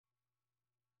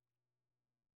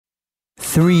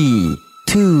3,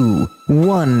 2,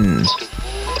 1. 9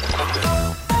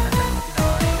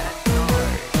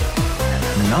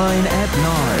 at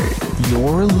 9.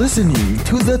 You're listening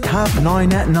to the Top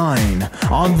 9 at 9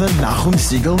 on the Nachum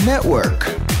Segal Network.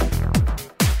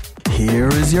 Here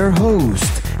is your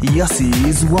host, Yossi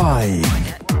Zweig.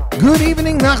 Good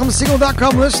evening,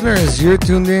 NachumSegal.com listeners. You're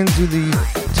tuned in to the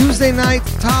Tuesday night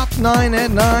Top 9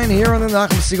 at 9 here on the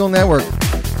Nachum Segal Network.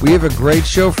 We have a great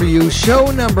show for you, show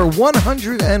number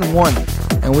 101.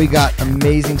 And we got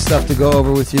amazing stuff to go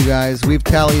over with you guys. We've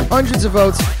tallied hundreds of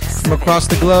votes from across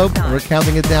the globe, and we're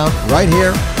counting it down right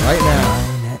here, right now.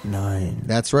 9 at 9.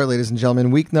 That's right, ladies and gentlemen.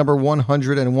 Week number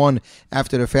 101.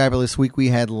 After the fabulous week we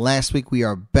had last week, we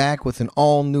are back with an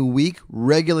all-new week,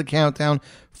 regular countdown,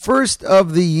 first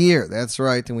of the year. That's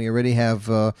right, and we already have,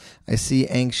 I see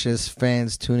anxious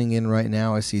fans tuning in right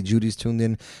now. I see Judy's tuned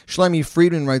in. Shlomi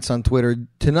Friedman writes on Twitter,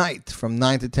 tonight from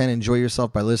 9 to 10, enjoy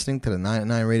yourself by listening to the 9 at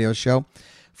 9 radio show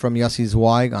from Yossi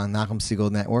Zweig on Nachum Segal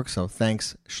Network. So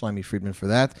thanks, Shlomi Friedman, for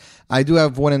that. I do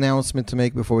have one announcement to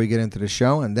make before we get into the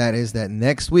show, and that is that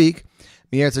next week,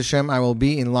 Mi'eretz Hashem, I will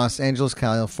be in Los Angeles,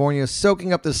 California,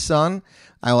 soaking up the sun.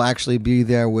 I will actually be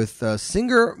there with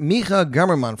singer Micha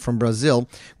Gamerman from Brazil.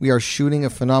 We are shooting a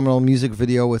phenomenal music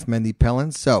video with Mendy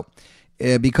Pellin. So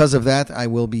because of that, I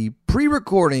will be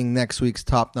pre-recording next week's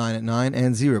Top 9 at 9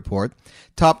 and Z-Report.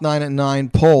 Top 9 at 9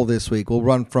 poll this week will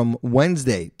run from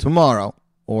Wednesday, tomorrow,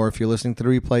 or if you're listening to the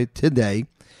replay today,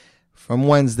 from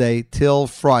Wednesday till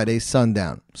Friday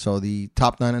sundown. So the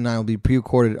Top 9 at 9 will be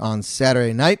pre-recorded on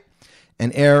Saturday night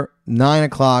and air 9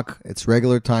 o'clock. It's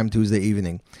regular time Tuesday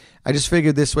evening. I just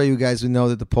figured this way you guys would know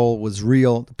that the poll was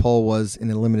real. The poll was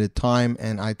in a limited time,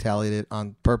 and I tallied it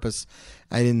on purpose.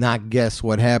 I did not guess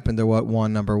what happened or what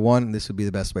won number one, and this would be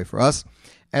the best way for us.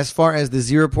 As far as the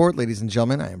Z-Report, ladies and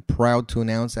gentlemen, I am proud to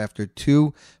announce after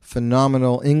 2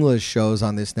 phenomenal English shows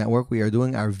on this network, we are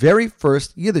doing our very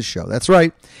first Yiddish show. That's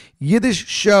right, Yiddish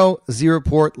show,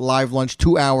 Z-Report, live lunch,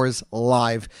 2 hours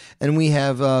live. And we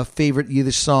have favorite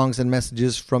Yiddish songs and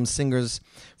messages from singers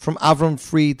from Avram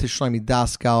Fried to Shlomi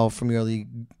Daskal, from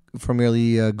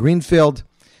Yerli Greenfield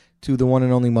to the one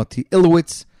and only Moti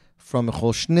Ilowitz, from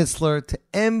Michal Schnitzler to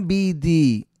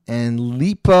MBD and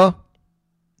Lipa,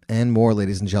 and more,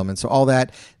 ladies and gentlemen. So all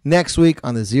that next week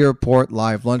on the Z-Report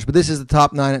live lunch. But this is the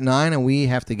Top 9 at 9, and we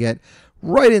have to get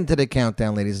right into the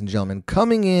countdown, ladies and gentlemen.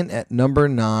 Coming in at number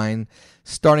 9,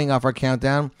 starting off our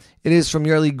countdown, it is from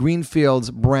Yerli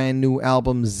Greenfield's brand new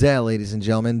album, Zeh, ladies and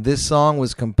gentlemen. This song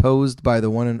was composed by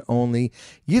the one and only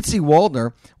Yitzi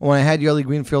Waldner. When I had Yerli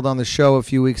Greenfield on the show a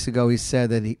few weeks ago, he said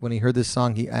that when he heard this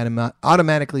song, he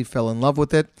automatically fell in love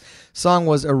with it. Song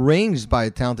was arranged by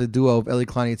a talented duo of Eli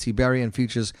Klein and Yitzi Berry and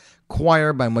features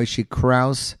choir by Moshe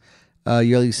Krauss.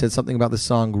 Yerli said something about the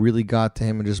song really got to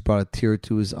him and just brought a tear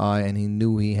to his eye, and he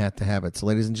knew he had to have it. So,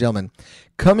 ladies and gentlemen,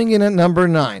 coming in at number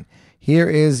 9, here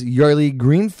is Yerli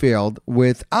Greenfield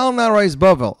with Al Narais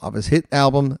Bavel of his hit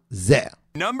album, Zeh.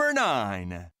 Number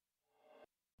 9.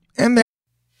 And there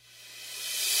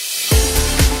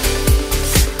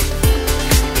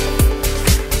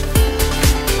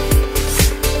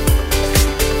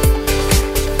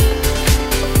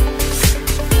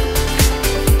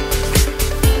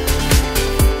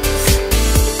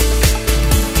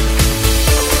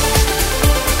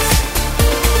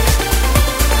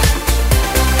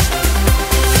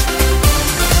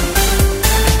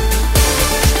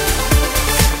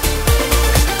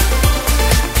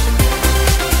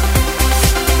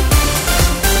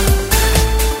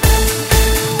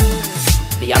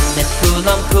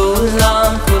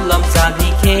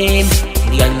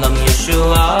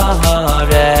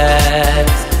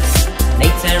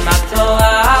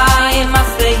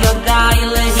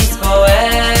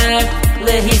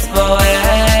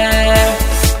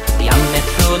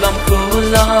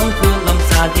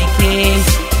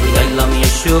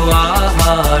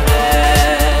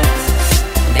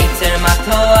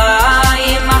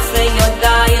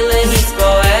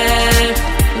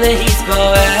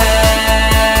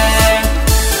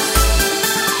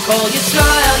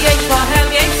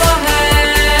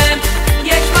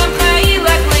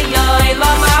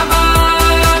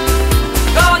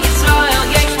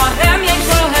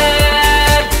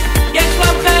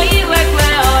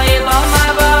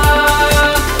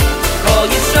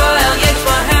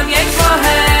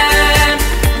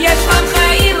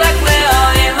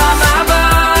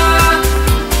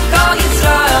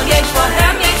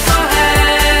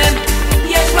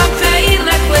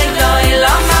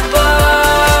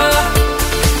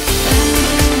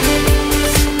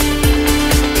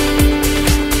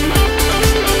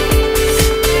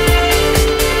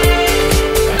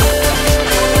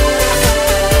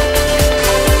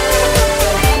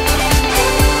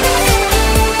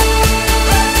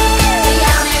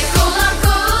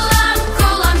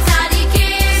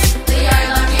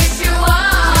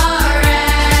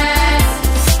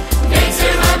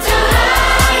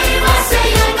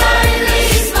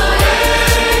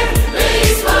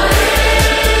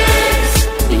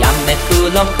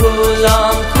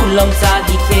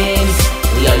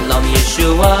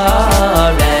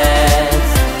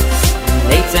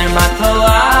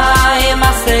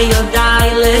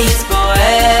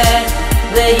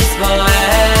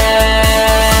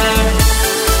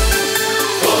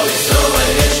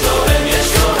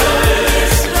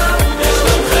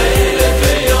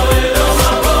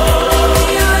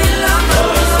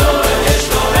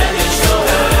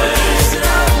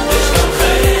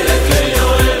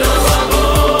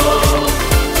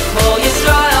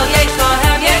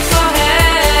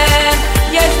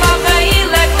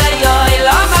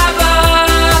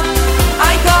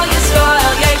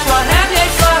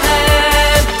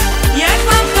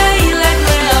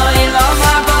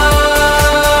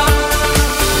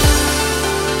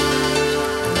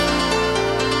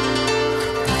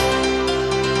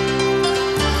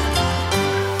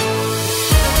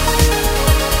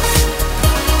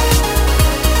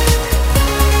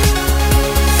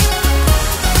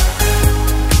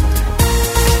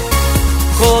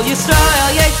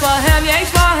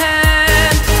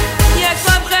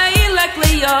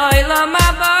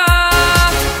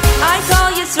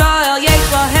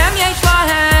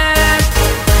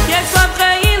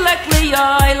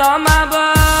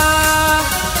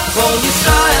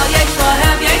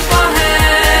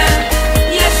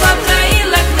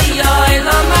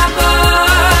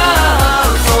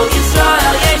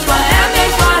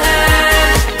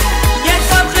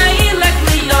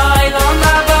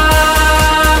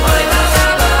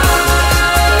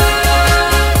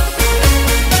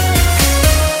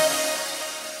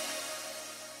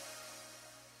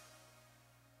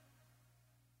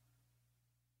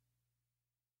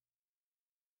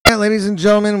ladies and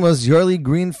gentlemen, was Yorley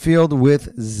Greenfield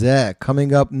with Zeh.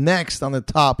 Coming up next on the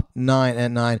top 9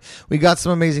 at 9, we got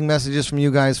some amazing messages from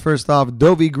you guys. First off,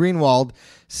 Dovi Greenwald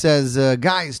says,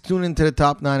 guys, tune into the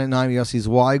top 9 at 9 Yossi's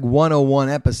WIG 101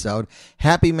 episode.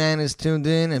 Happy Man is tuned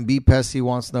in, and B. Pesci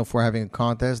wants to know if we're having a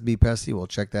contest. B. Pesci, we'll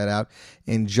check that out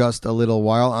in just a little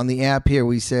while. On the app here,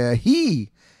 we say,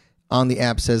 on the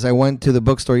app says, I went to the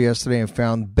bookstore yesterday and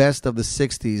found Best of the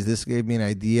 60s. This gave me an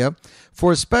idea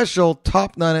for a special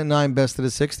top 9 at 9 Best of the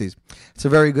 60s. It's a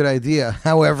very good idea.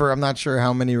 However, I'm not sure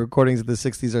how many recordings of the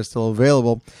 60s are still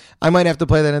available. I might have to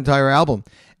play that entire album.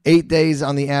 8 Days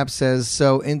on the app says,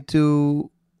 so into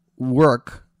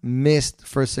work, missed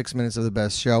first 6 minutes of the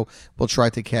best show. We'll try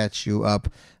to catch you up.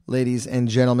 Ladies and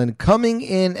gentlemen, coming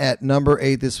in at number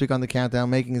 8 this week on the countdown,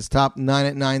 making his top 9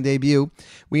 at 9 debut.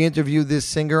 We interviewed this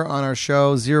singer on our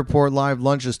show, Z-Report Live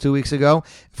Lunches, 2 weeks ago.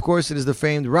 Of course, it is the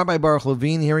famed Rabbi Baruch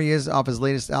Levine. Here he is off his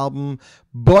latest album,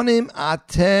 Bonim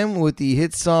Atem, with the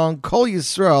hit song Kol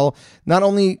Yisrael, not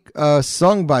only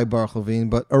sung by Baruch Levine,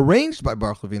 but arranged by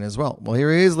Baruch Levine as well. Well,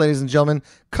 here he is, ladies and gentlemen,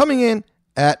 coming in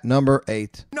at number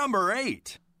 8. Number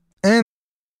 8. And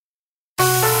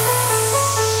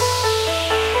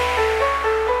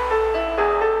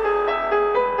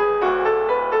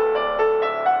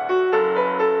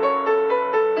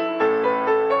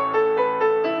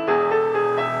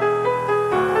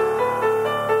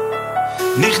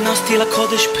נכנסתי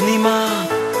לקודש פנימה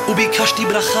וביקשתי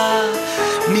ברכה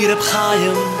מרב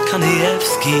חיים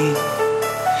קניאבסקי.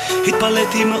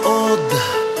 התפלאתי מאוד,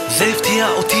 זה הפתיע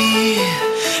אותי,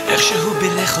 איך שהוא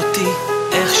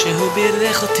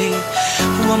בירך אותי.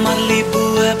 הוא אמר לי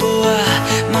בואה בואה,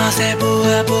 מה זה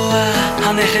בואה בואה?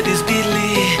 הנכד הסביר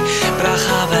לי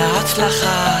ברכה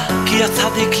והצלחה, כי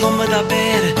הצדיק לא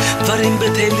מדבר דברים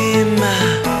בטלים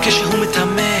כשהוא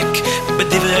מתעמק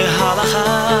בדברי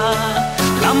ההלכה.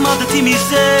 למדתי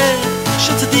מזה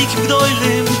שצדיקים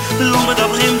גדולים לא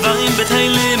מדברים דברים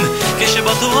בטלים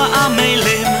כשבתורה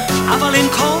עמלים, אבל עם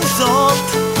כל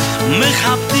זאת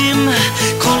מכבדים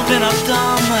כל בן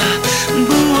אדם.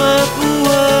 בואה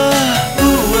בואה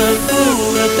בואה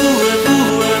בואה בואה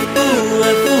בואה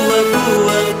בואה בואה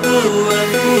בואה בואה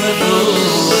בואה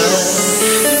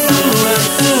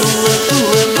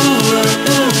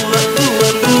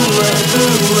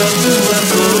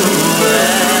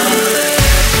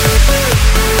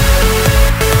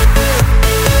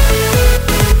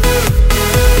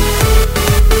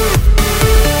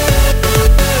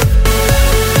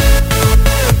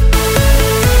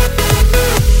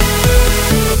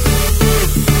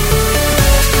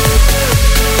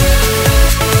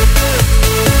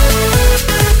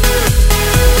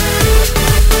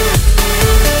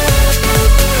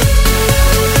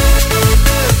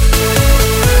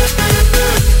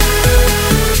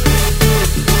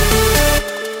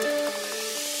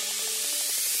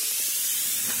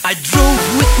I drove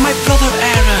with my brother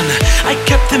Aaron, I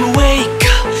kept him awake.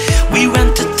 We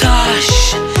went to Tosh,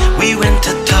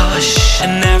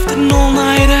 and after an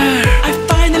all-nighter I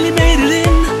finally made it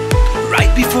in,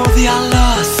 right before the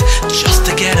Allahs, just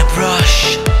to get a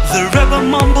brush. The Rebbe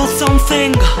mumbled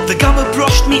something, the Gabba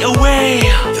brushed me away.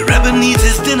 The Rebbe needs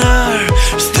his dinner,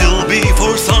 still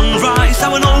before sunrise. I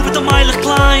went over to Meilech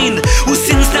Klein, who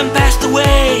since then passed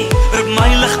away. Reb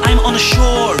Meilech, I'm on the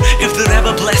shore, if the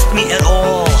Rebbe blessed me at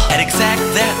all. At exact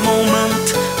that moment,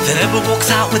 the Rebbe walks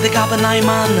out with the Gabba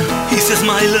Naiman. He says,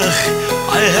 Meilech,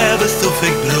 I have a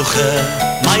Sufik Bruche.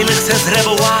 Meilech says,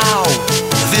 Rebbe, wow,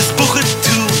 this Bucher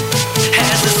too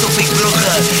has a Sufik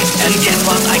Bruche. And guess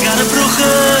what, I got a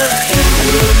Bruche.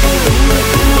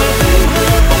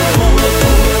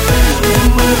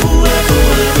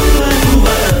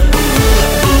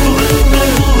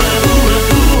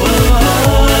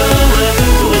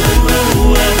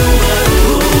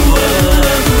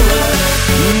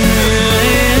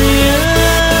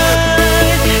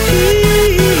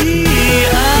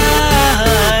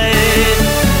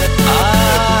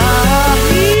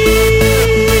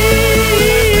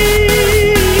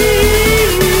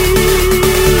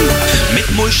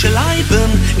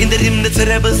 In der Hymne zur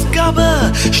Rebbes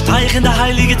Gabbe steig in der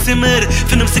heilige Zimmer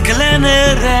von einem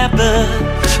kleinen Rebbe.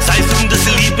 Sei suchen, dass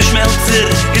liebe Schmelzer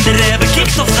in der Rebbe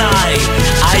kickt auf sei.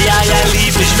 Ai, ai, ai,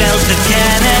 liebe Schmelzer,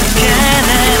 kennen.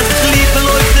 Liebe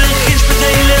Leute, ich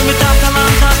beteile mit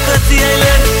Abtalant, das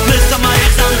Spezielle. Müsst am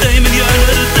Eich an Dämen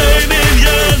Jöner.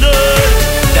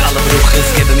 Der alle Bruches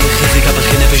geben mir Chizik, aber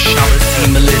keine Verschauer,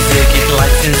 Siemel-Lissig. Ich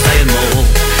leid's in sein Mol,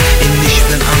 in nicht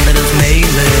von anderes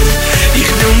Meilen. Ich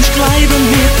will nicht bleiben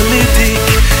mit Politik,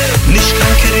 nicht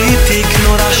kein Kritik,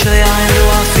 nur Aschrei ein, du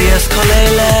hast sie es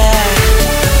Kolele.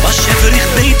 Was schäfer ich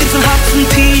bete von Herzen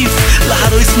tief,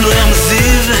 lach uns nur am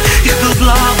Siv, ich will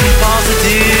bleiben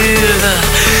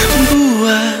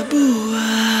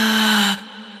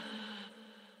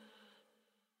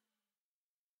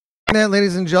That,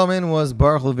 ladies and gentlemen, was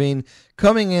Baruch Levine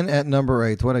coming in at number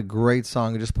 8. What a great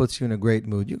song. It just puts you in a great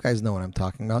mood. You guys know what I'm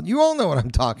talking about. You all know what I'm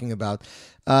talking about.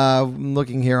 I'm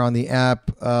looking here on the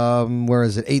app. Where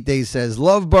is it? 8 Days says,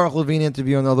 love Baruch Levine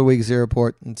interview on the other week's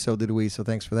report, and so did we, so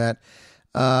thanks for that.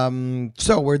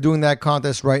 So we're doing that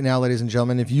contest right now, ladies and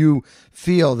gentlemen. If you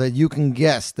feel that you can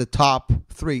guess the top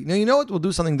 3, now you know what? We'll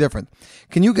do something different.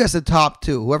 Can you guess the top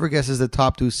 2? Whoever guesses the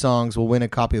top 2 songs will win a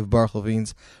copy of Baruch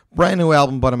Levine's brand new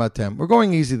album, Bottom at 10. We're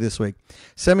going easy this week.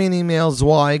 Send me an email,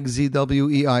 Zweig,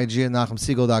 Z-W-E-I-G, at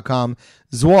NachumSiegel.com.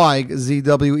 Zweig,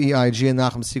 Z-W-E-I-G, at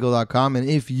NachumSiegel.com. And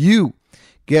if you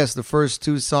guess the first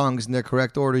 2 songs in the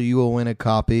correct order, you will win a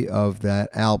copy of that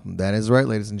album. That is right,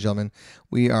 ladies and gentlemen.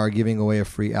 We are giving away a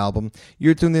free album.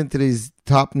 You're tuned in to today's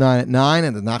Top 9 at 9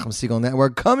 and the Nachum Siegel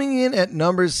Network. Coming in at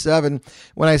number 7,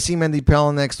 when I see Mendy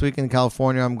Pellin next week in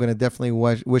California, I'm going to definitely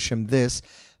wish him this.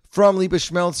 From Lipa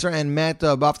Schmelzer and Matt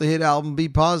Dubb off the hit album Be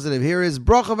Positive. Here is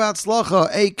Bracha V'Atzlacha,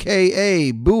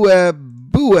 a.k.a. Bueh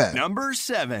Bueh. Number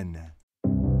 7.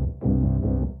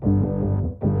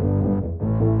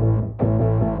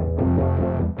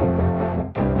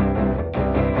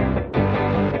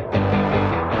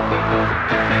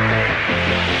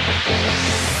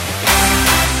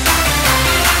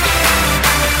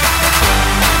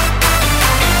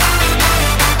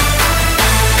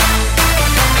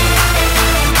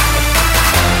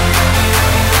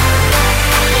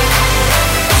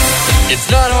 It's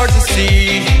not hard to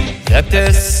see that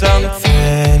there's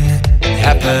something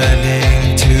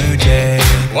happening today.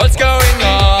 What's going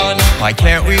on? Why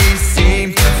can't we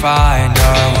seem to find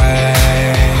our way?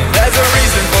 There's a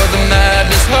reason for the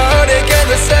madness, heartache, and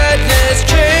the sadness.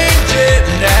 Change it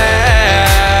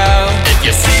now. If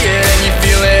you see it and you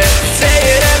feel it, say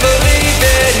it and believe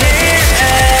it here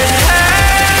and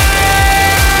now.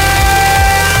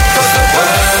 'Cause the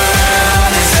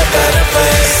world is a better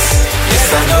place. Yes,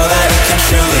 I know that it can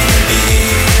truly be.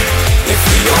 If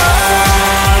we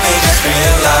only just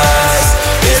realize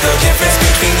there's no difference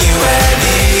between you and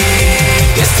me.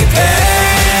 Yes,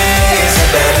 today is a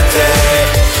better day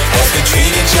as we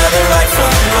treat each other right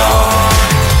from wrong.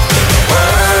 In a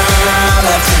world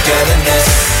of togetherness,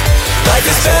 life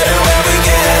is better when we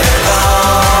get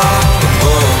along.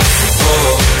 Whoa,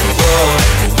 whoa, whoa,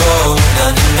 whoa, na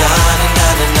na na na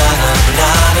na na na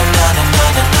na na na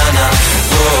na na na.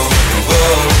 Whoa,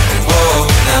 whoa, whoa,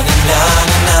 na na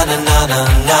na na na na na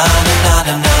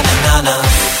na na na na.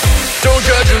 Don't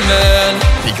judge a man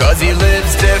because he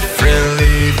lives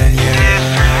differently than you.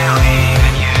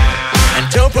 And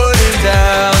don't put him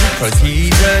down, 'cause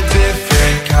he's a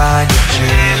different kind of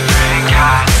Jew.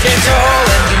 Stand tall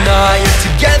and deny it.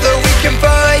 Together we can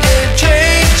fight it,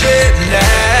 change it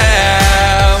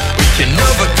now. We can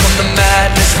overcome the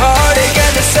madness, heartache,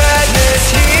 and the sadness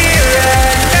here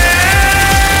and now.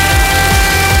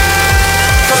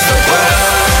 'Cause the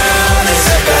world is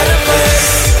a better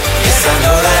place. Yes, I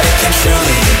know that it can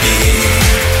truly be.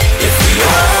 If we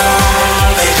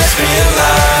only just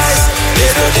realize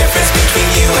there's no difference between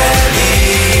you and me.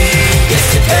 Yes,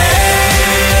 today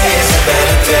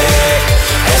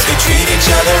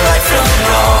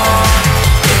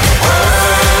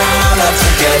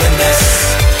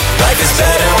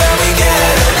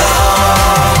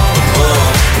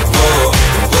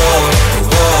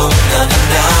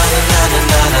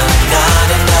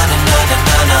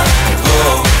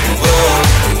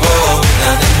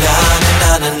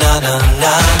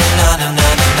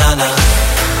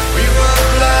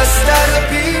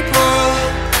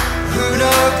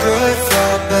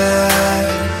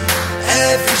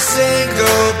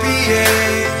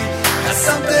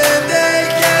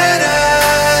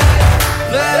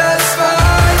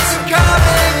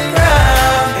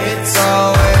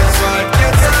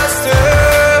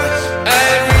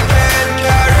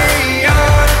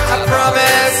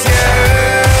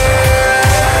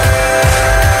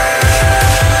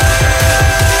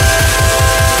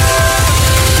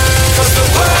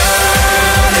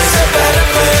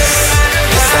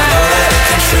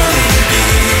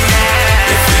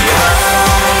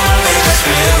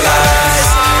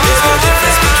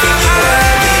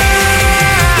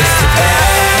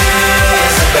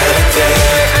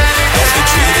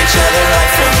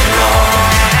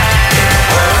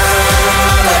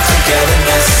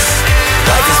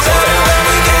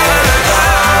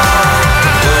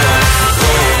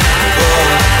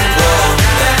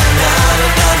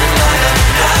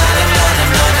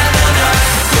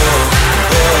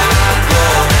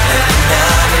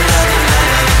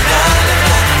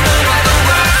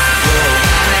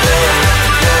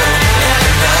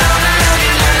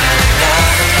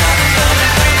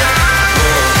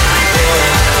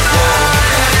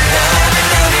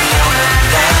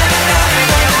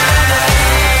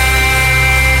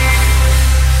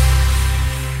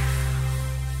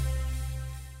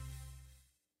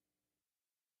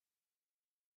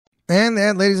And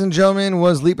that, ladies and gentlemen,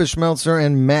 was Lipa Schmelzer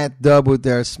and Matt Dubb with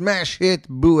their smash hit,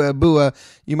 Bua Bua.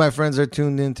 You, my friends, are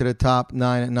tuned in to the top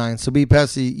 9 at 9. So be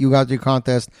Pessy, you got your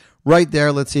contest right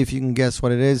there. Let's see if you can guess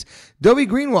what it is. Dovey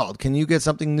Greenwald, can you get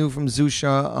something new from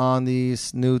Zusha on the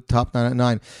new top 9 at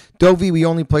 9? Dovey, we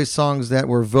only play songs that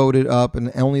were voted up,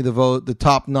 and only the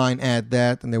top 9 at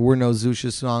that, and there were no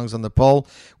Zusha songs on the poll.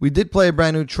 We did play a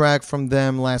brand new track from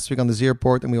them last week on the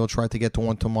Zierport, and we will try to get to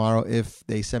one tomorrow if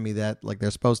they send me that like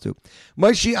they're supposed to.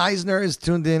 Moshe Eisner is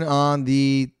tuned in on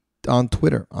the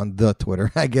Twitter.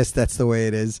 I guess that's the way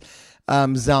it is.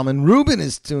 Zalman Rubin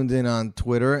is tuned in on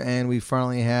Twitter, and we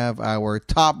finally have our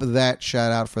Top That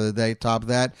shout out for the day. Top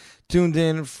That tuned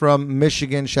in from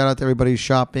Michigan. Shout out to everybody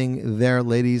shopping there,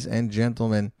 ladies and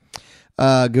gentlemen.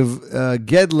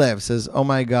 Gedlev says, "Oh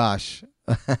my gosh."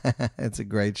 It's a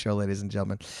great show, ladies and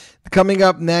gentlemen. Coming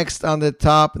up next on the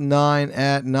top 9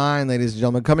 at 9, ladies and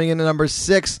gentlemen, coming in at number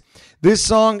 6. This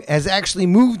song has actually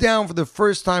moved down for the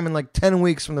first time in like 10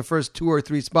 weeks from the first 2 or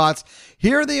 3 spots.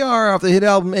 Here they are off the hit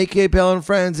album A.K.A. Pella and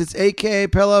Friends. It's A.K.A.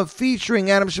 Pella featuring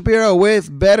Adam Shapiro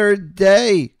with Better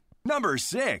Day. Number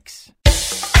 6.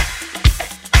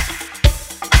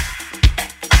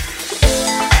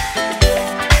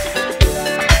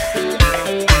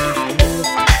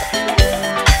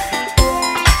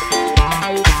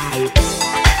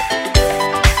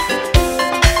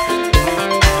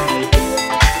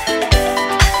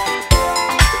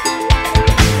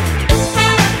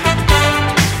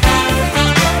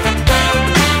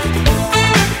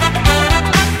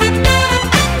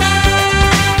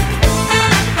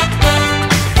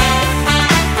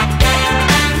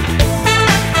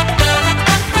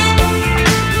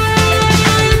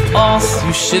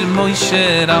 של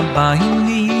מוישה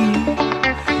רבייני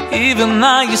even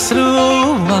na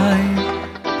Yisruai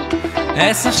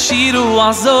essa shiru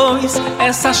azois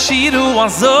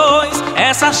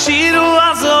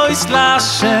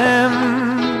lashem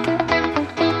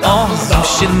oh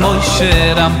shel Moshe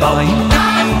Rabbeinu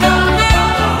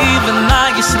even na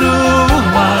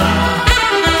Yisruai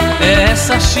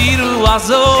essa shiru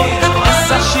azois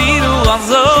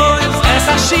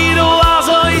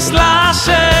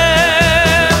lashem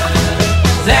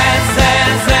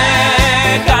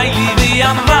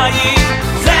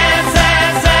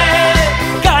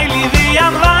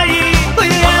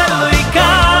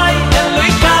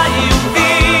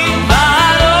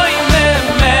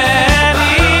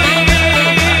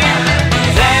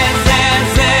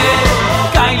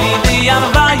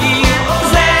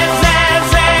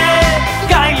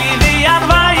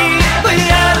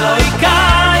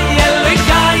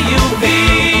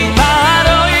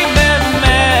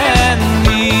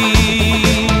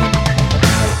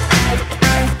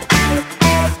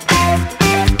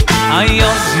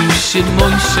של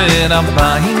מוישה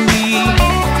רבייני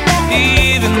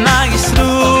even na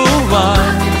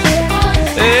Yisruai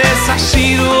essa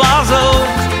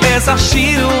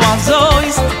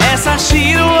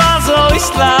shiru azois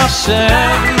lashem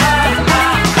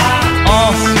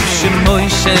oh של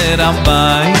מוישה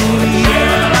רבייני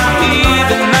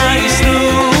even na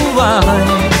Yisruai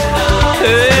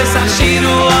essa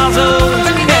shiru azois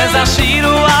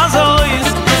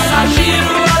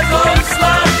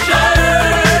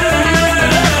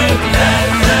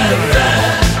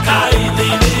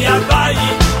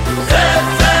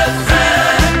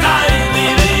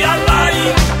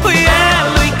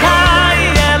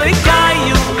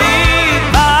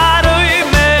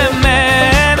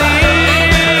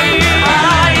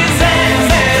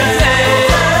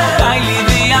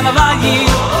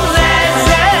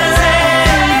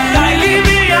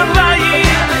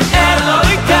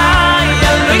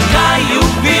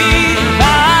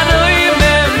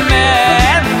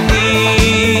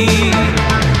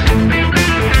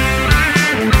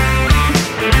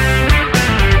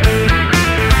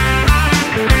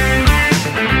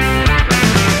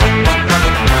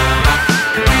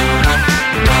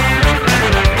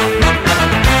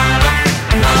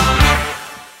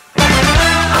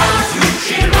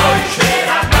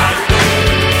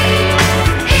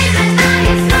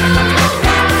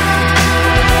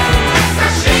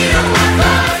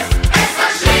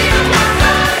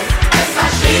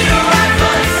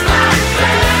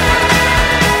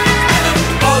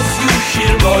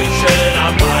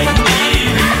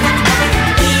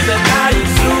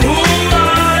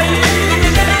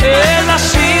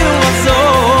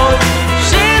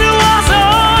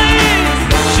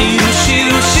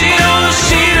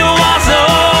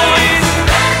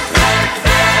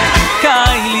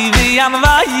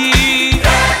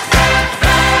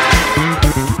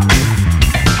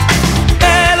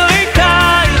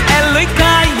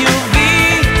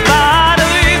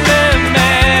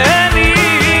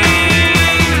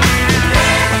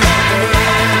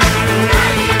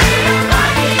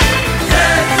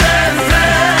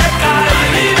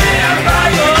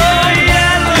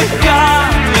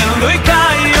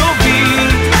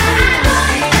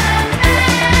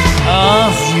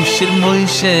של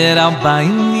מוישה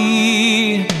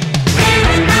רבייני.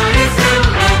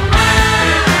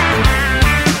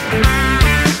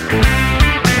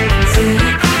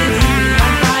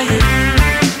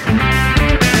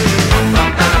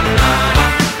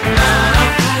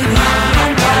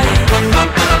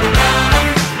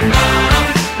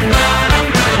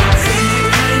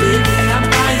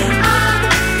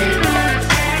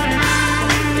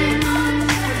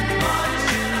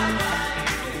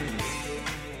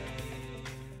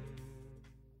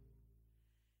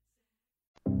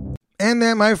 And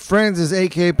that, my friends, is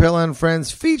A.K. Pella and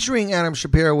Friends featuring Adam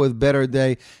Shapiro with Better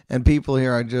Day. And people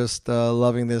here are just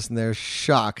loving this, and they're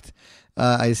shocked.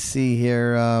 I see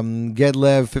here,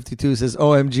 Gedlev52 says,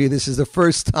 OMG, this is the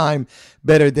first time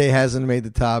Better Day hasn't made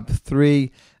the top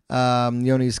 3.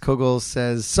 Yonis Kugel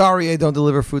says, sorry I don't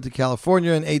deliver food to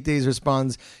California. And 8 Days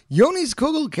responds, Yonis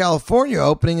Kugel, California,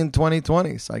 opening in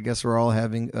 2020. So I guess we're all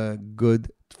having a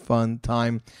good, fun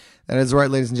time. That is right,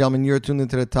 ladies and gentlemen. You're tuned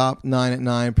into the Top 9 at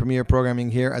 9 premiere programming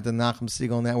here at the Nachum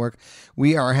Segal Network.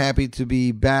 We are happy to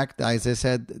be back. As I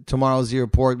said, tomorrow's Z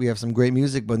Report, we have some great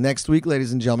music. But next week,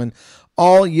 ladies and gentlemen,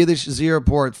 all Yiddish Z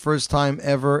Report, first time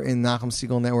ever in Nachum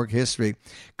Segal Network history.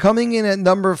 Coming in at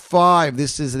number 5,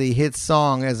 this is the hit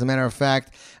song. As a matter of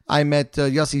fact, I met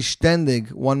Yossi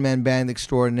Ständig, one-man band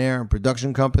extraordinaire and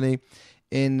production company,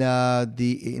 in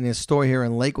a store here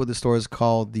in Lakewood. The store is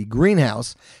called The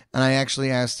Greenhouse, and I actually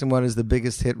asked him what is the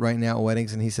biggest hit right now at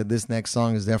weddings, and he said this next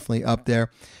song is definitely up there.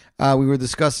 We were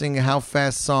discussing how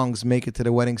fast songs make it to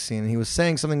the wedding scene, and he was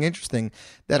saying something interesting,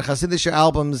 that Hasidic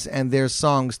albums and their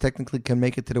songs technically can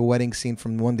make it to the wedding scene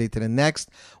from one day to the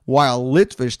next, while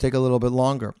Litvish take a little bit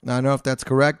longer. Now, I don't know if that's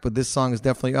correct, but this song is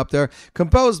definitely up there.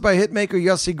 Composed by hitmaker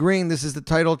Yossi Green, this is the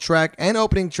title track and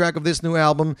opening track of this new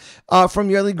album from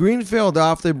Yeli Greenfield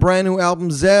off the brand new album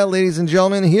Zeh. Ladies and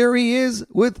gentlemen, here he is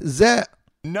with Zeh.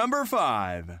 Number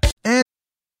 5. And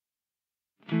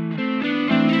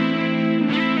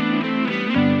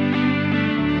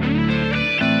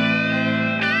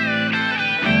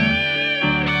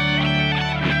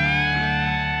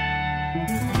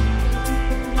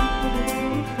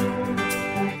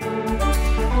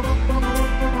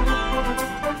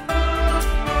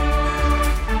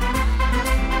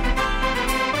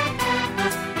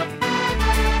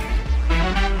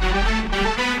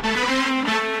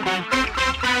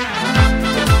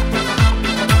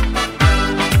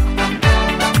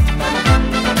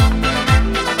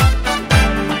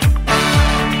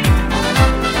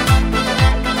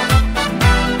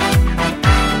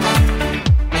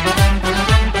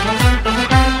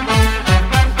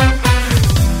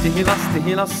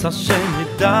Tehillas Hashem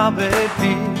yidaber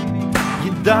pi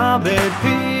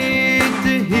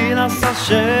Tehillas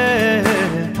Hashem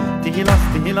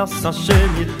Tehillas Hashem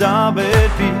yidaber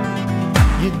pi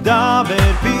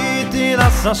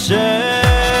Tehillas Hashem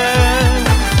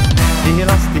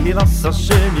Tehillas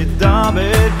Hashem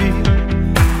yidaber pi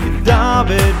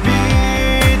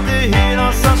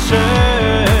Tehillas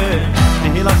Hashem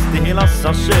Tehillas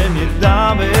Hashem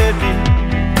yidaber pi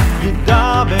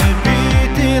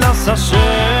Tehillas Hashem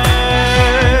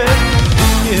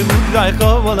Yevudai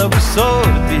Choval Abusor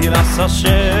Tehillas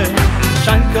Hashem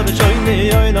Shankar Shoyne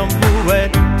Yoinam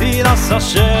Buet Tehillas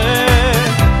Hashem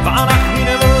V'anach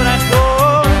Minevurei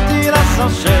Chol Tehillas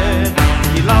Hashem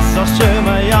Tehillas Hashem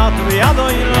Hayat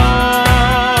V'yadoylah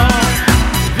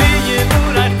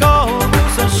V'yevudai Chol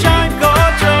Busa Shaim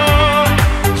Kochon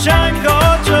Shaim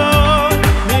Kochon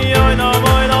Miyoinam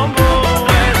Oinam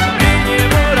Buet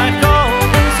V'yevudai Chol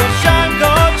Busa Shaim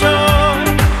Kochon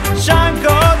Shaim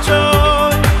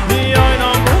Kochon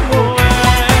Miyoinam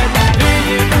Buet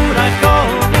V'yevudai Chol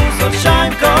Busa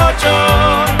Shaim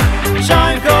Kochon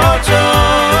Shaim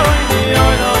Kochon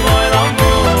Miyoinam Oinam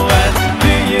Buet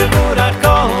V'yevudai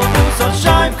Chol Busa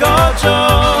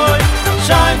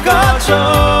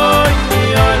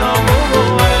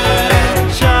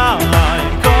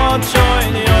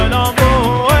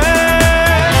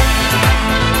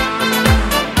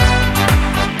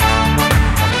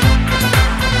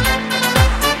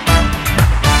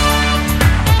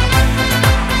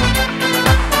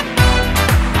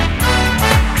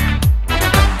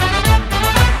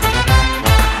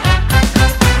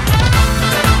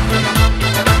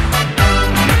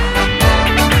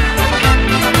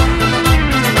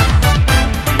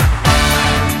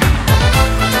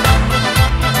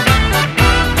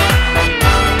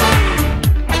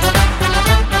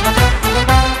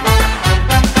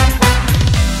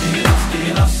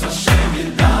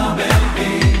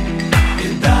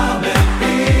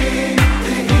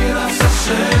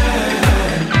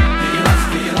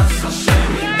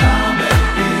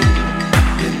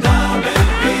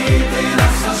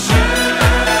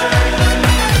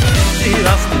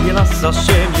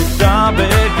Hashem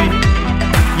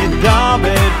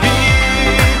Yedaber bi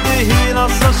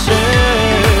Tehillas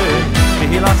Hashem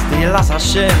Tehillas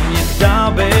Hashem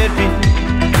Yedaber bi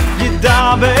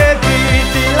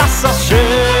Tehillas Hashem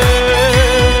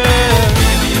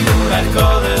Yimurach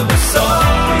Kodesh V'Sor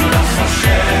Tehillas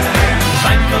Hashem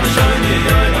Shaim Kodesh Oyni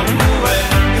Yoylam Mu'eh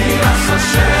Tehillas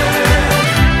Hashem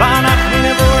V'anachnu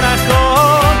Yimurach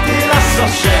Tehillas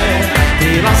Hashem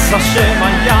Tehillas Hashem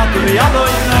Hayat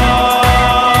V'Yadoyna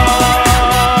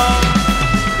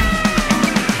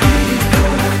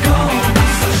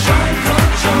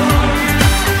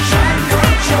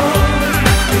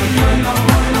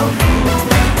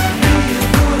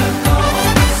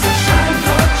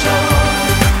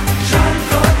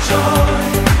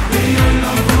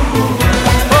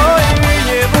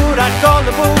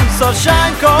So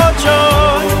shine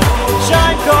kochoy,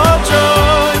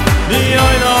 the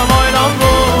oilam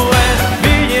mu'en,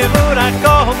 v'yevurach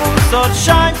kohu. So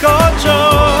shine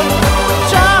kochoy,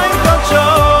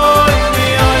 the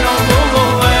oilam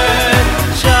mu'en,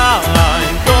 shine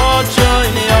kochoy,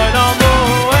 the oilam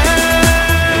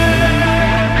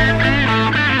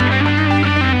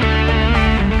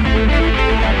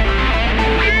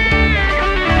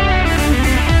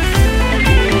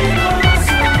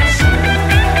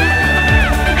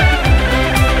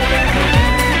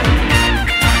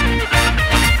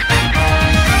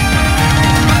So shine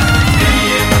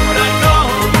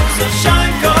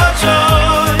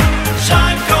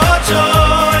kochoy,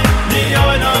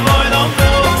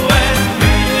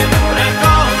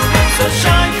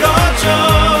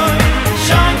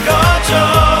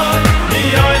 the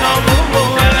oilam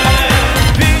mu'en,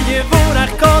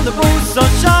 v'yevurach kol b'us. So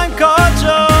shine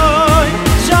kochoy,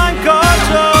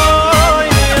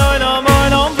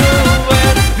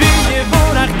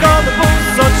 the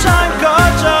oilam mu'en,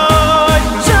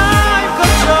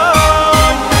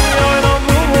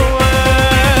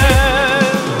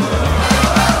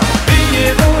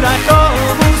 v'yevurach kol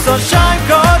b'us. So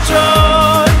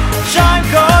shine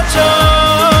kochoy,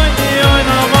 the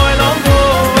oilam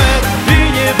mu'en,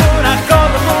 v'yevurach kol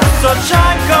b'us. So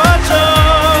shine kochoy.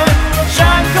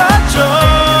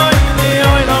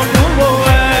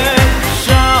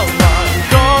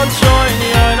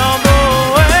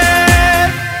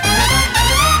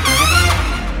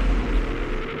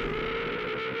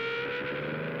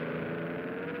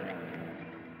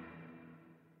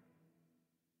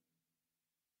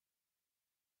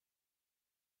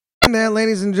 That,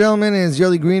 ladies and gentlemen, is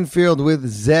Yoli Greenfield with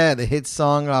Zeh, the hit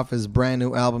song off his brand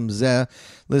new album Zeh.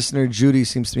 Listener Judy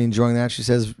seems to be enjoying that. She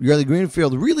says, Yoli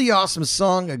Greenfield, really awesome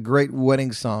song, a great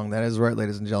wedding song. That is right,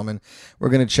 ladies and gentlemen. We're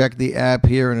going to check the app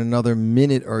here in another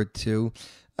minute or two.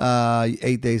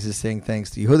 8 Days is saying thanks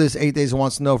to you. Who this 8 Days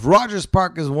wants to know if Rogers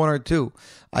Park is 1 or 2.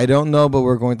 I don't know, but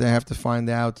we're going to have to find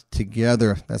out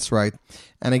together. That's right.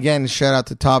 And again, shout out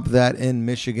to Top That in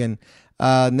Michigan.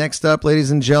 Next up,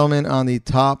 ladies and gentlemen, on the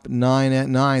top 9 at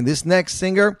 9. This next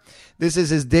singer, this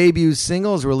is his debut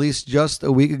single. It was released just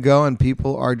a week ago, and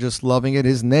people are just loving it.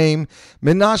 His name,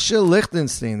 Menashe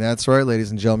Lichtenstein. That's right, ladies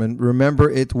and gentlemen.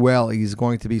 Remember it well. He's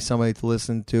going to be somebody to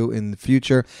listen to in the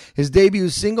future. His debut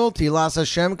single, Tehillas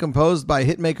Hashem, composed by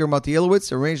hitmaker Mati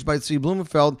Ilowitz, arranged by Tzvi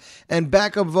Blumenfeld, and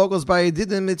backup vocals by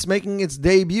Edidim. It's making its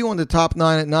debut on the top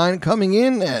 9 at 9, coming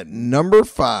in at number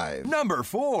 5. Number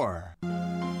 4.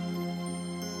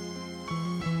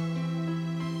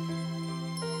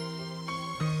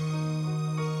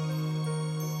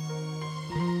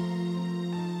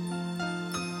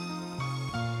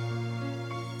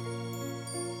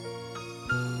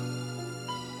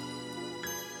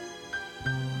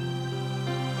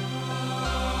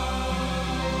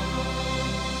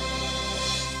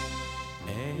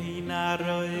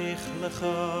 Aroich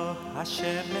lecha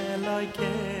Hashem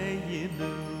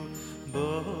Elokeinu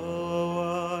bo'olam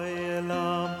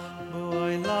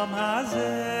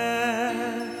hazeh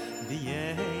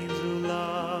v'yein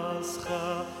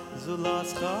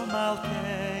zulascha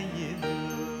malkeinu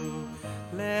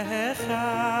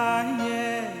lechayehu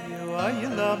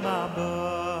olam haba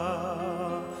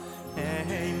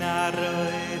ein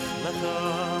aroich lecha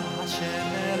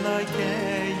Hashem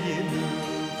Elokeinu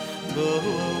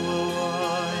bo'olam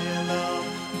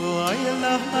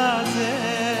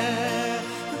hazeh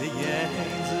v'yein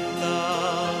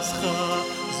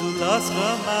zulascha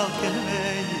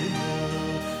malkeinu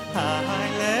hay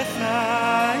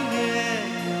lechayehu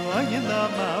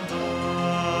olam haba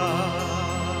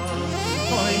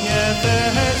oy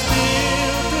yefes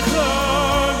tiltecha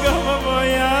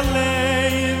gavoy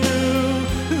aleinu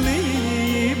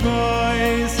liboy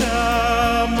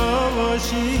samoshiach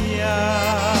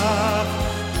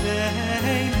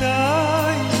ve'ein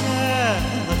dayeh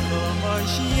l'chom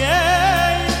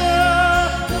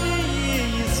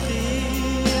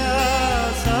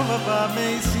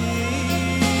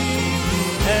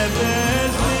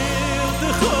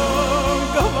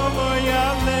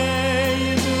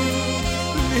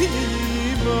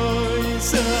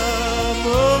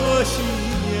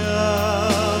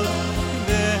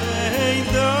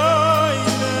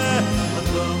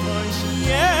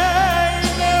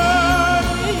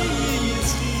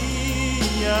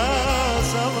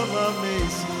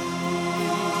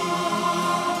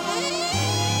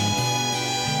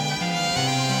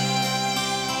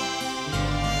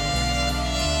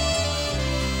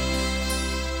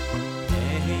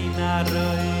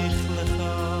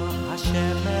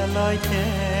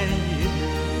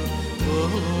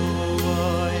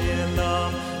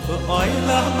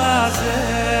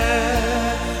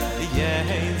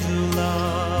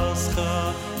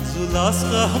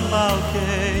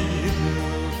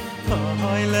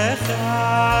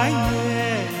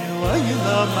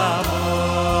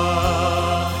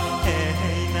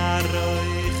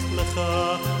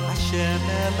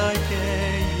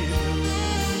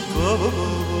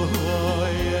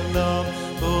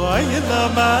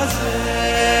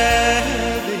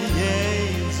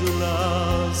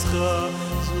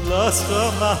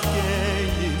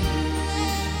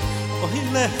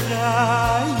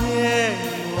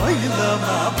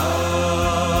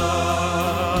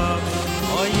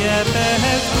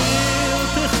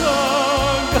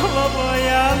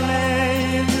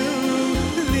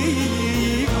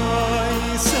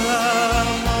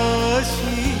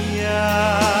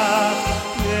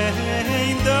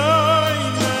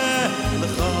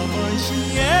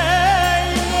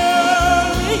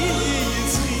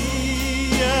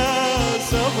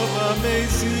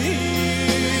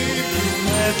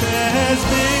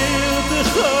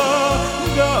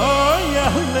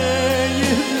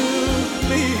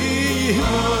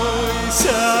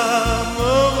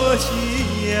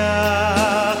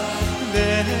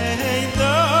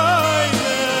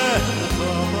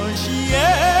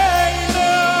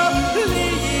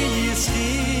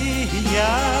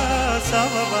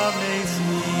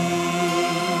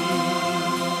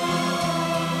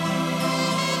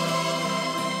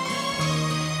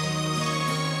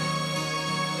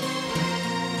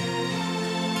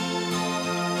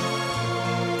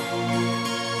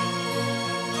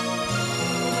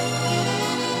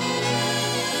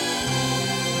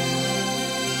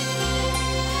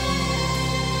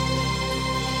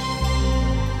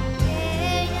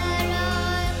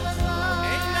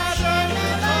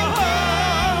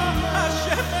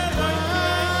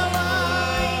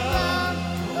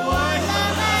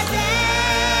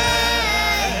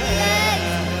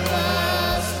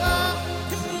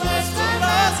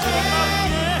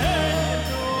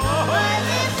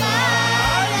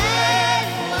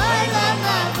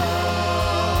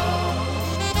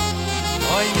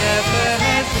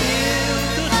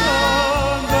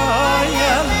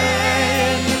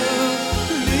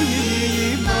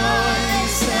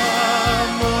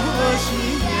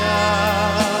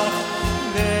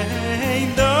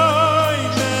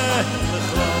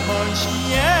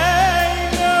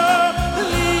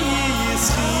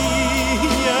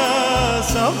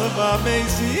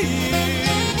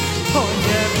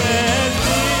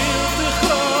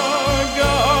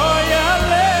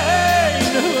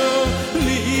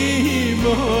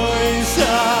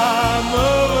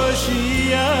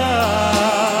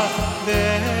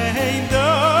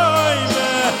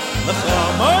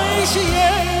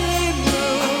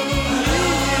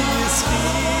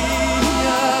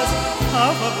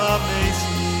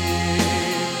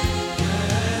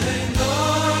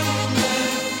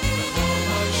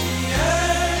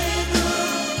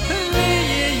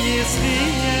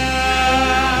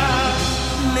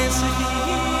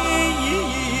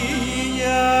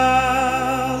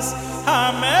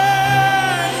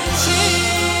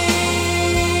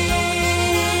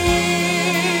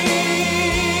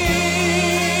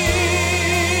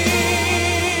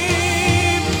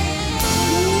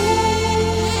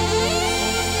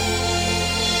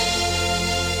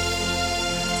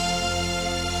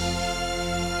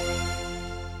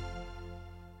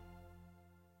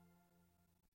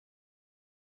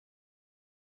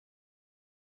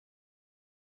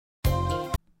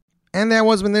And that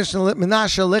was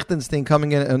Menashe Lichtenstein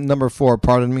coming in at number 4.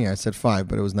 Pardon me, I said 5,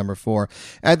 but it was number 4.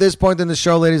 At this point in the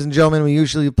show, ladies and gentlemen, we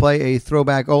usually play a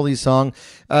throwback oldie song.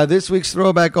 This week's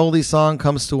throwback oldie song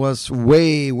comes to us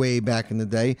way, way back in the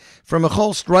day from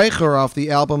Michal Streicher off the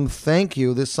album Thank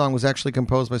You. This song was actually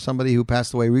composed by somebody who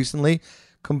passed away recently,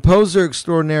 composer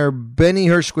extraordinaire Benny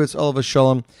Hershkowitz, Olav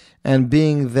Shalom. And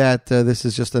being that this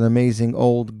is just an amazing,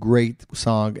 old, great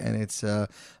song, and it's a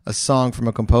song from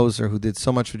a composer who did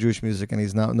so much for Jewish music, and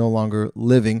he's now no longer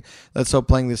living. Let's hope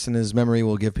playing this in his memory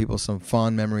will give people some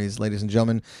fond memories, ladies and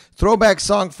gentlemen. Throwback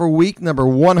song for week number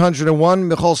 101,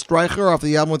 Michal Streicher off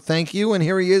the album with Thank You, and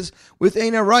here he is with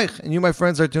Eina Reich. And you, my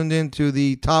friends, are tuned in to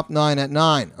the Top 9 at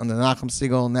 9 on the Nachum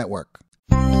Segal Network.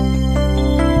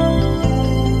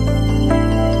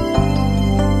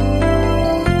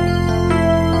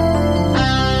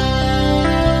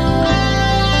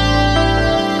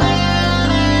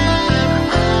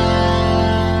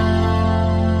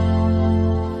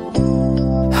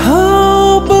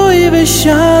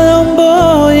 Shalom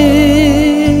boy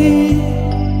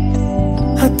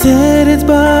Hateret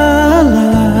bala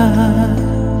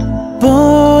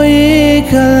boy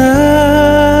kala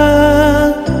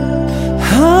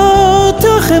How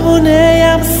to hemunei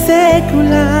am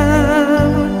sekula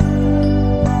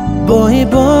boy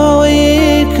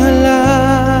kala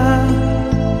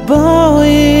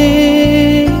boy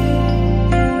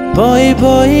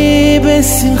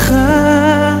besimcha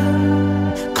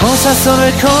כל ששון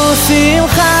וכל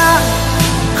שמחה,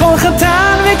 כל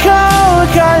חתן וכל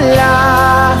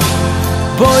כלה,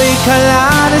 בואי כלה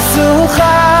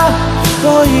נסוכה,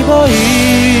 בואי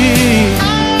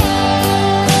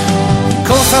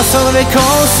כל ששון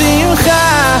וכל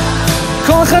שמחה,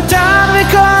 כל חתן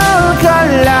וכל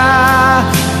כלה,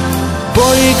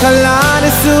 בואי כלה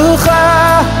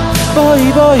נסוכה,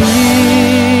 בואי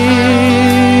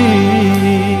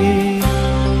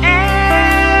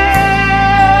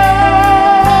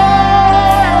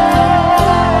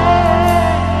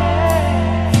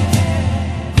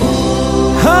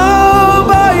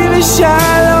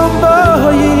Shalom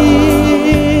boy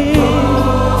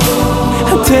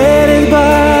Hateret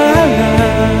bala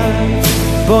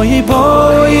boy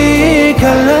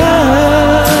kala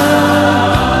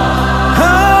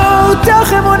How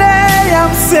tachemunei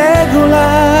am segula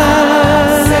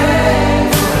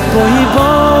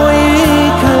boy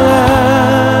kala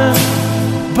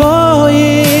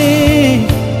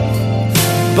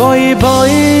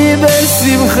boy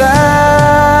besimcha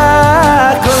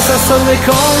ששון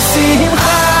וכל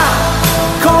שמחה,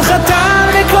 כל חתן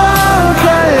וכל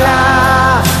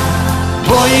כלה,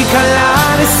 בואי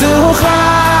כלה נסוכה,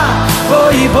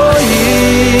 בואי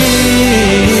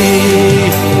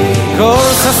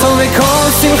כל ששון וכל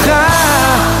שמחה,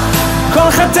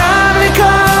 כל חתן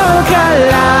וכל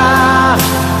כלה,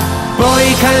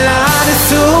 בואי כלה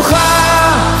נסוכה,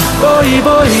 בואי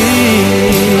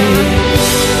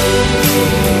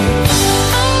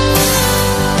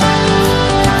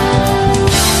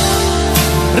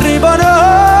ריבונו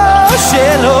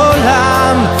של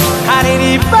עולם,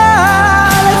 הריני בא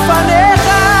לפניך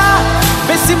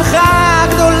בשמחה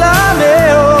גדולה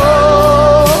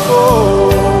מאוד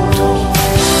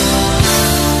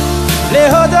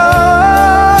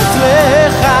להודות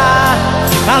לך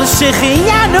על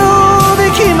שהחיינו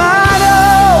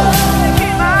וקיימנו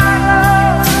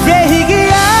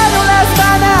והגיענו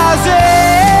לזמן הזה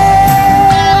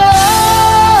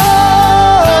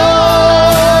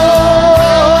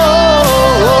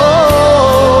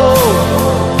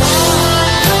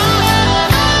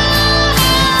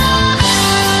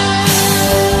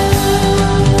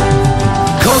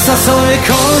ששון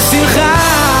וכל שמחה,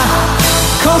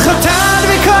 כל חתן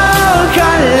וכל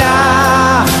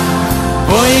כלה,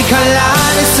 בואי כלה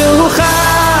נסוכה,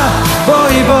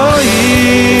 בואי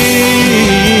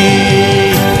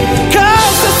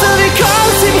כל ששון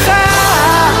וכל שמחה,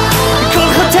 כל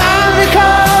חתן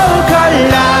וכל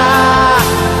כלה,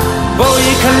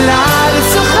 בואי כלה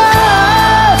נסוכה,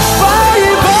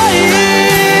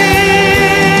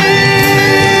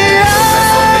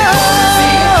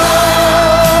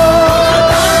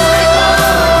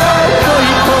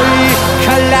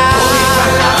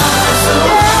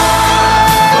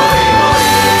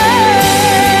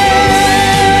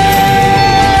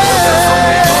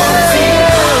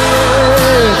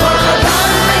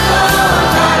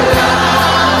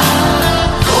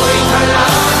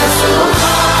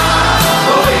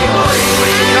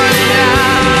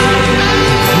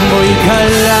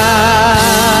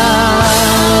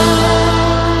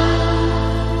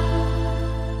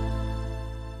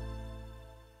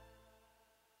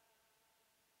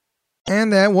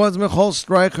 And that was Michal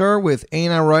Streicher with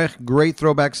Eina Reich. Great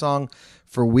throwback song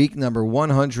for week number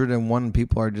 101.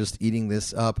 People are just eating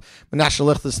this up. Menashe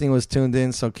Lichtenstein was tuned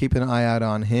in, so keep an eye out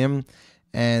on him.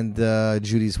 And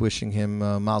Judy's wishing him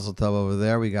Mazel Tov over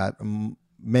there. We got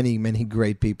many, many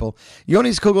great people.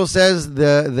 Yonis Kugel says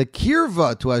the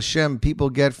kirva to Hashem people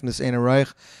get from this Ein Reich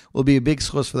will be a big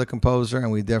schus for the composer,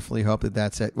 and we definitely hope that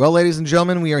that's it. Well, ladies and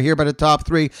gentlemen, we are here by the top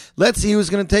three. Let's see who's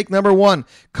going to take number one.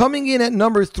 Coming in at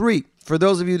number three, for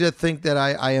those of you that think that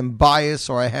I am biased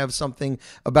or I have something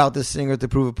about this singer to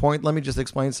prove a point, let me just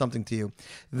explain something to you.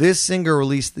 This singer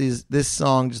released this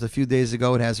song just a few days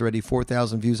ago. It has already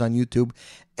 4,000 views on YouTube,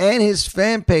 and his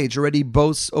fan page already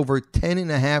boasts over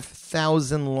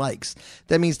 10,500 likes.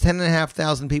 That means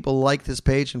 10,500 people like this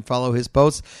page and follow his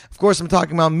posts. Of course, I'm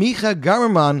talking about Micha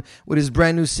Gamerman with his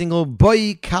brand new single,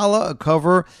 Boi Kala, a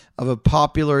cover of a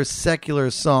popular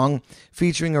secular song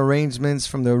featuring arrangements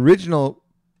from the original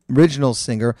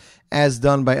singer, as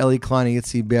done by Eli Klein and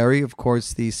Yitzi Berry. Of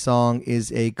course, the song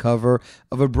is a cover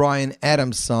of a Bryan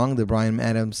Adams song. The Bryan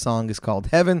Adams song is called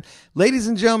Heaven. Ladies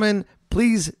and gentlemen,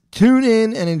 please tune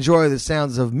in and enjoy the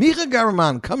sounds of Micha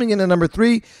Gamerman coming in at number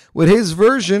three with his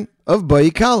version of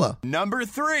Boi Kala. Number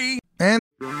 3. And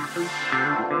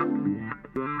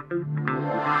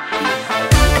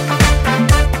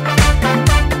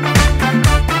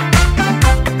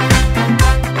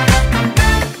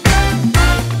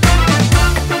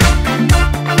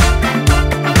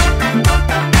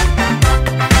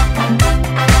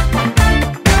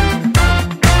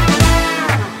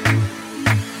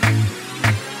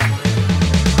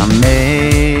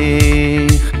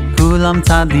kulam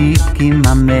tzadikim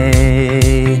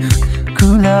amech,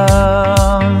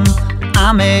 kulam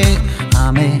amech,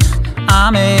 amech,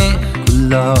 amech,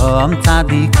 kulam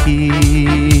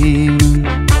tzadikim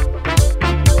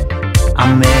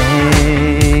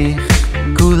amech,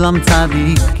 kulam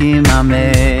tzadikim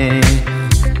amech,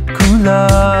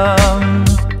 kulam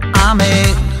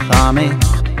amech, amech,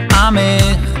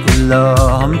 amech,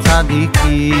 kulam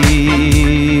tzadikim.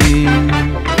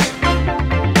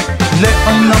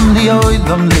 Le'olam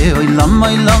li'olam li'olam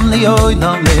olam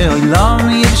li'olam li'olam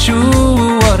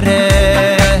Yeshua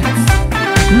oretz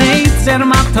Neitzer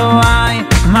matoai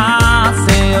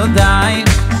maase yodai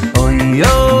Oy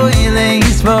oy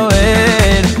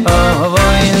le'isvoer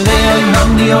Oy le'olam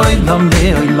li'olam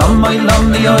li'olam olam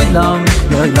li'olam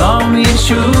li'olam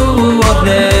Yeshua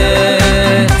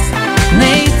oretz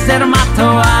Neitzer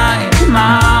matoai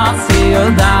maase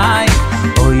yodai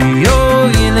Oy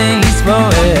oy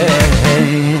le'isvoer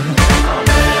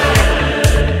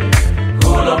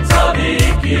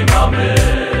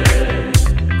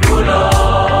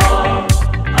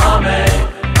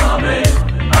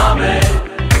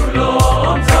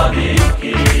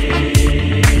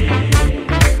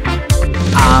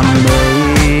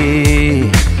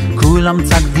Kulam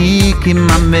tzadikim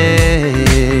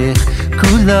amech,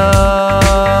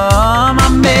 kulam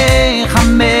amech,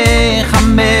 amech,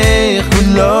 amech,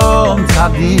 kulam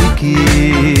tzadikim.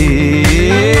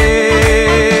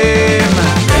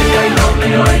 Le'olam,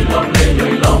 le'olam,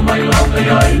 le'olam, le'olam,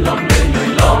 le'olam,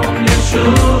 le'olam,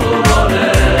 Yeshua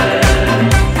oretz.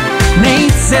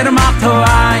 Neitzer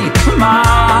matoai,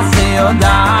 maase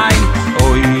yodai,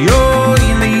 oy oy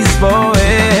lisboer,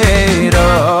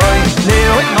 oy.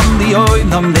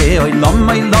 Le'olam, le'olam,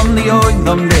 le'olam,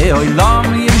 le'olam, le'olam,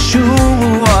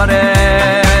 Yeshua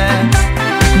oretz.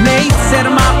 Neitzer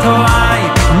matoai,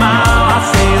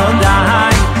 maase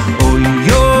yodai, oy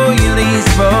oy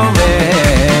lisboer.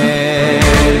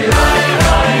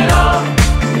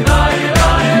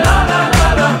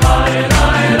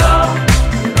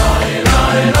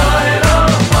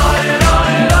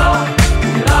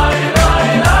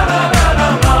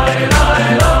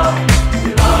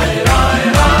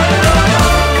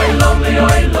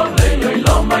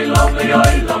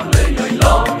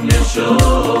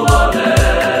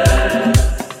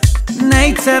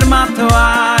 Neitzer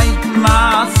matoai,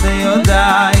 maase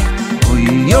yodai, oy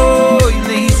oy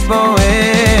lisboer.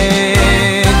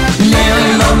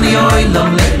 Le'olam, le'olam,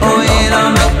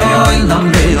 le'olam, le'olam,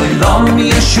 le'olam,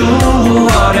 Yeshua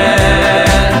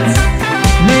oretz.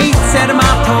 Neitzer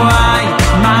matoai,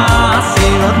 maase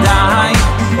yodai,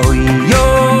 oy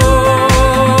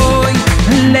oy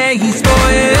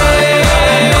lisboer.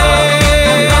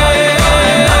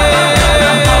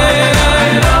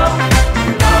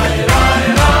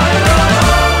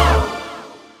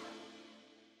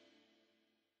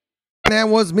 that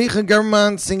was Micha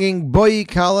Gamerman singing Boi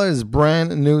Kala, his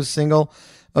brand new single,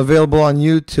 available on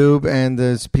YouTube, and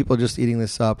there's people just eating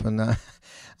this up, and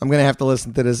I'm going to have to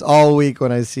listen to this all week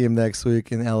when I see him next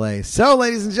week in LA. So,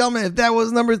 ladies and gentlemen, if that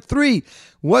was number 3,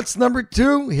 what's number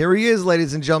 2? Here he is,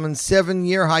 ladies and gentlemen,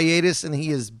 7-year hiatus, and he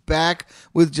is back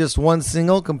with just one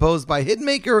single, composed by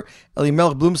hitmaker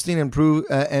Elimelech Bloomstein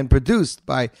and produced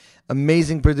by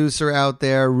amazing producer out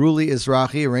there, Ruli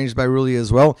Izrahi, arranged by Ruli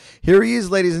as well. Here he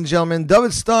is, ladies and gentlemen,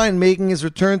 David Stein making his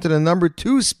return to the number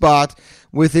 2 spot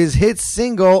with his hit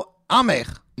single,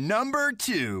 Amech. Number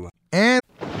 2. And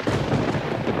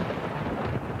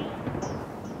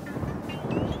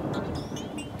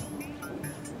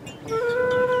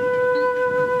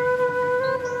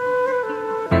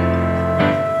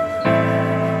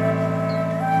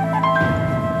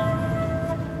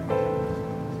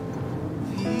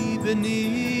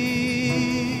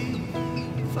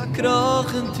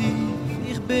verkrochen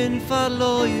tief, ich bin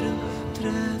verloren,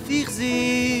 treff ich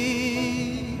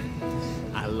sie.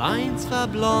 Allein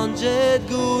verblonget,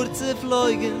 gut zu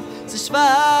fliegen, zu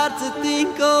schwarze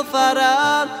Tinko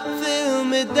voran, viel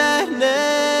mit der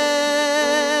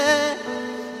Nähe.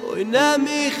 Oi, nimm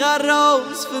mich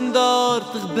heraus von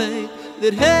dort, ich bin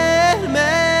der Herr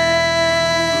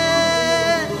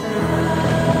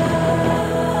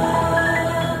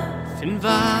Von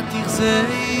wat ich seh,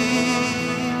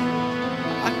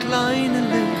 a kleine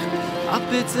Licht, a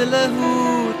bitzele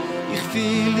Hut, ich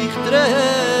fühl ich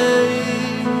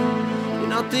dreh.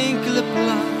 In a tinkele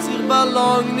Platz, ich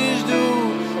ballon nicht du,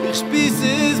 ich spieß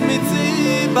es mit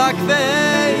sie,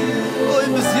 bequem, oi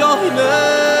bis joines.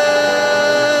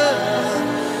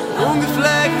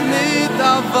 Ungefleckt mit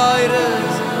a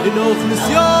Virus, in offenes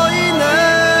joines.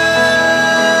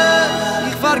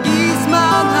 Ich vergiss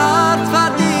mein Herz für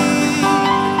dich.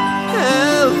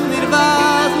 Helf mir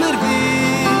was mir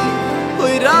wie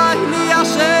Hoi rachni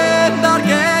Hashem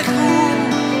dargechu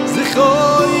Sich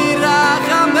hoi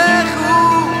rachamechu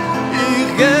Ich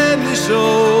geb dir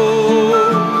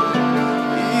schon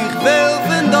Ich will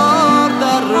von dort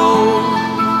darum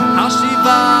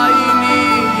Hashivaini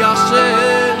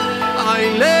Hashem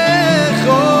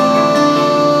Eilecho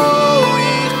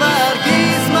Ich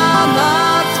vergiss mein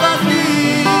Herz was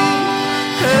mir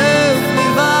Helf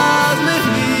mir was mir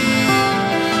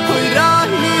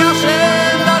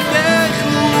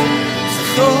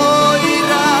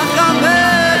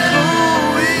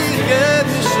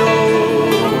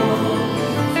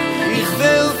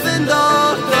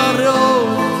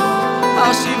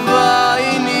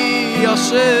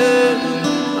Hashem,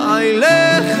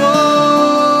 Eilecho.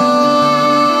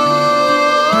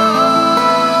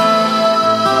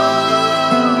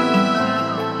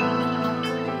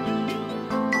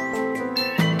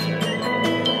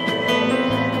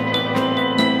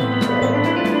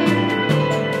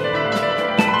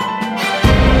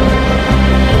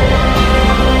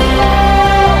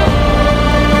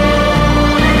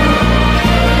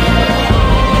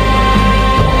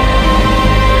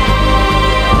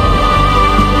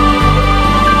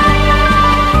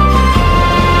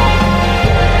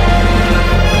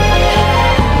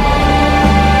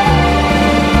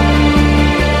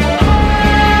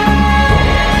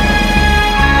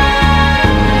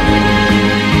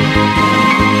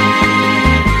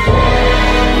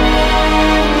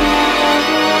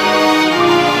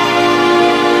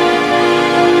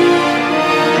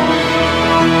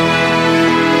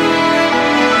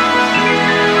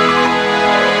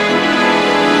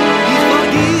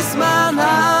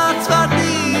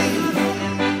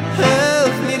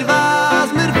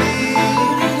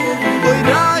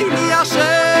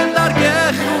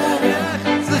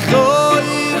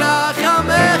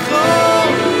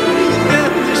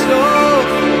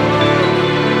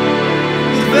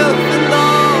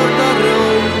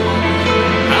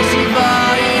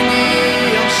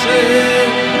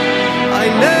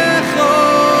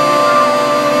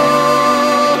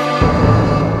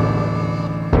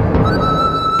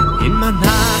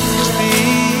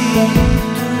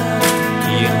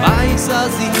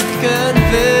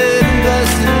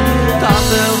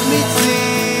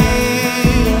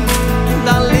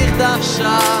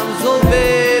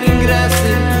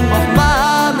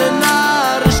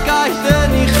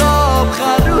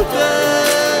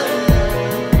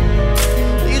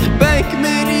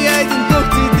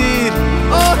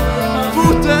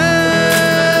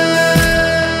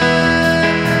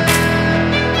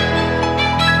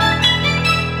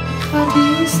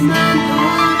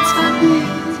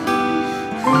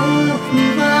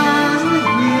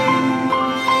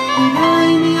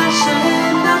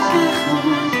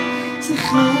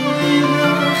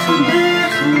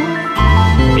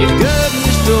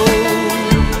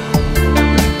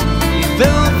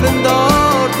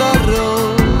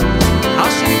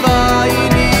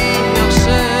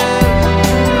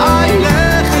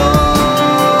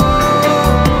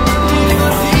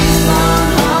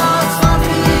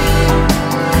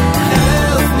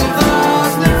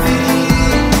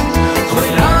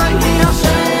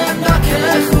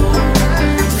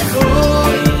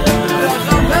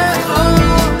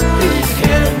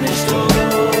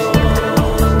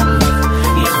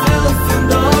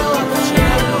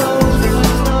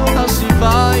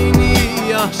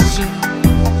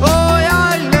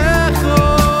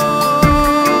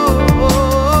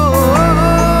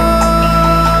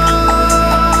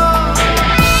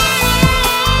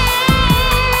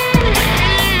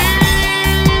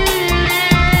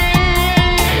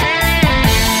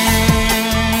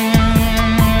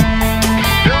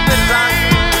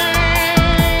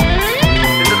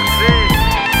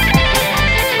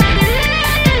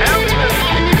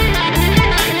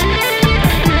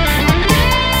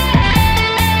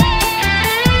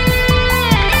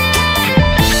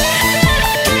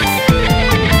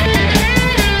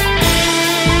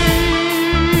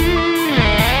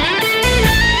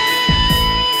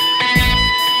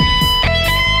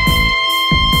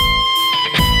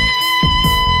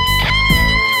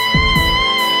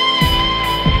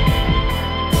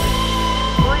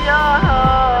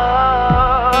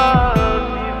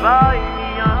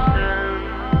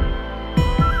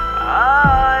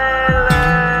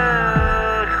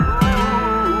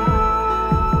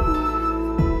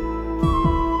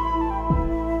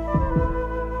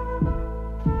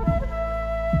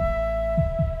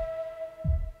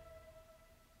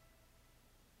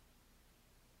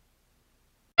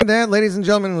 that, ladies and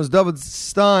gentlemen, was David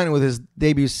Stein with his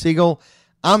debut single,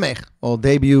 Amech, or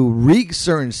debut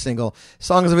research single.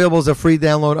 Song is available as a free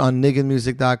download on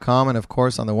nigginmusic.com and, of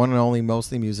course, on the one and only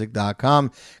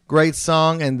mostlymusic.com. Great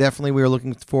song, and definitely we are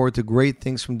looking forward to great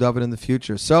things from David in the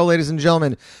future. So, ladies and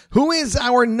gentlemen, who is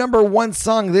our number one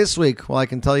song this week? Well, I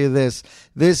can tell you this.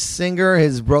 This singer,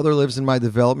 his brother lives in my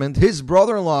development. His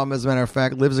brother-in-law, as a matter of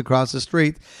fact, lives across the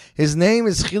street. His name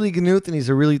is Chili Gnuth, and he's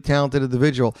a really talented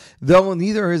individual. Though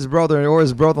neither his brother or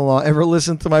his brother-in-law ever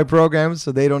listen to my program,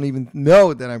 so they don't even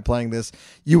know that I'm playing this.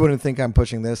 You wouldn't think I'm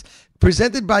pushing this.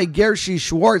 Presented by Gershi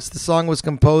Schwartz, the song was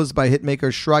composed by hitmaker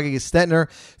Shragi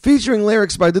Stetner, featuring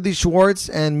lyrics by Dudi Schwartz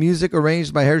and music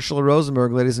arranged by Herschel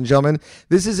Rosenberg, ladies and gentlemen.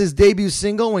 This is his debut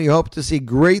single, and we hope to see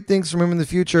great things from him in the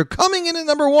future. Coming in at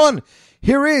number one,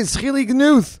 here is Chili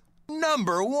Gnuth.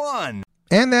 Number 1.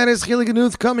 And that is Chili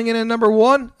Gnuth coming in at number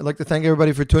one. I'd like to thank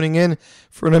everybody for tuning in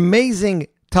for an amazing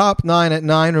Top 9 at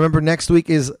 9. Remember, next week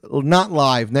is not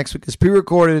live. Next week is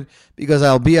pre-recorded because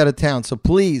I'll be out of town. So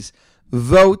please,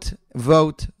 vote,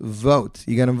 vote, vote.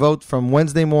 You're going to vote from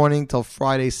Wednesday morning till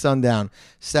Friday sundown.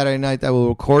 Saturday night, I will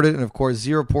record it. And, of course,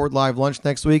 Zero Port Live Lunch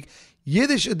next week.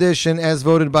 Yiddish edition, as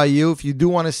voted by you. If you do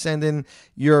want to send in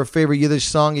your favorite Yiddish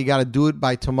song, you got to do it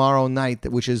by tomorrow night,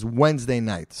 which is Wednesday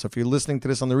night. So if you're listening to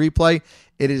this on the replay,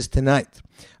 it is tonight.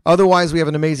 Otherwise, we have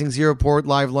an amazing Zero Port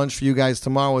Live Lunch for you guys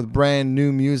tomorrow with brand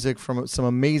new music from some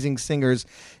amazing singers,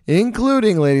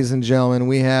 including, ladies and gentlemen,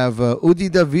 we have Udi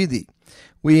Davidi.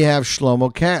 We have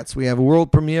Shlomo Katz. We have a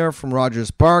world premiere from Rogers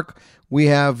Park. We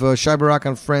have Shai Barak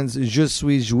and Friends, Je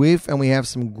suis Juif, and we have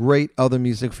some great other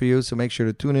music for you, so make sure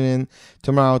to tune in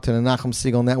tomorrow to the Nachum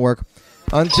Siegel Network.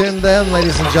 Until then,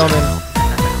 ladies and gentlemen,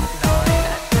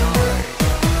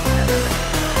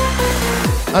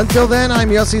 I'm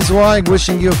Yossi Zweig,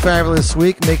 wishing you a fabulous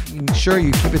week, making sure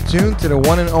you keep it tuned to the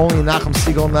one and only Nachum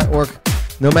Siegel Network,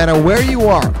 no matter where you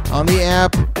are, on the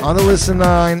app, on the Listen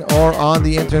 9, or on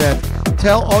the internet.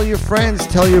 Tell all your friends,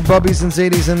 tell your bubbies and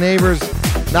zadies and neighbors,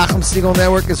 Nachum Siegel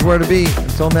Network is where to be.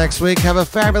 Until next week, have a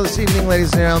fabulous evening,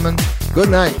 ladies and gentlemen. Good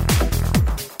night.